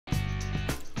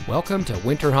Welcome to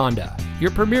Winter Honda, your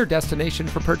premier destination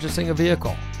for purchasing a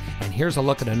vehicle. And here's a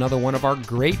look at another one of our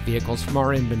great vehicles from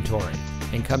our inventory,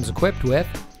 and comes equipped with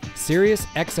Sirius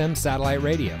XM satellite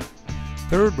radio,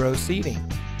 third row seating,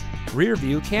 rear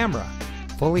view camera,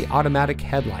 fully automatic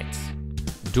headlights,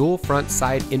 dual front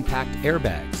side impact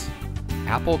airbags,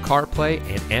 Apple CarPlay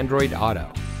and Android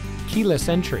Auto, keyless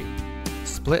entry,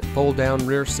 split fold down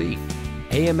rear seat,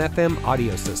 AM/FM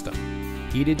audio system,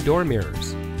 heated door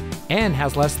mirrors, and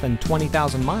has less than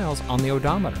 20,000 miles on the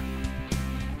odometer.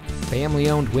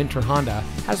 Family-owned Winter Honda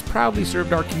has proudly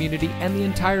served our community and the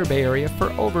entire Bay Area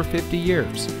for over 50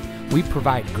 years. We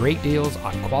provide great deals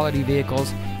on quality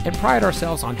vehicles and pride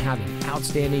ourselves on having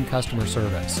outstanding customer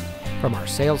service. From our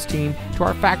sales team to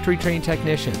our factory-trained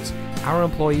technicians, our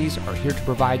employees are here to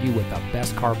provide you with the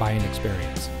best car buying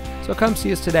experience. So come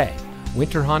see us today.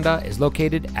 Winter Honda is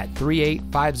located at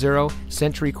 3850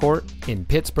 Century Court in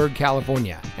Pittsburg,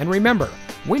 California. And remember,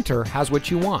 winter has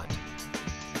what you want.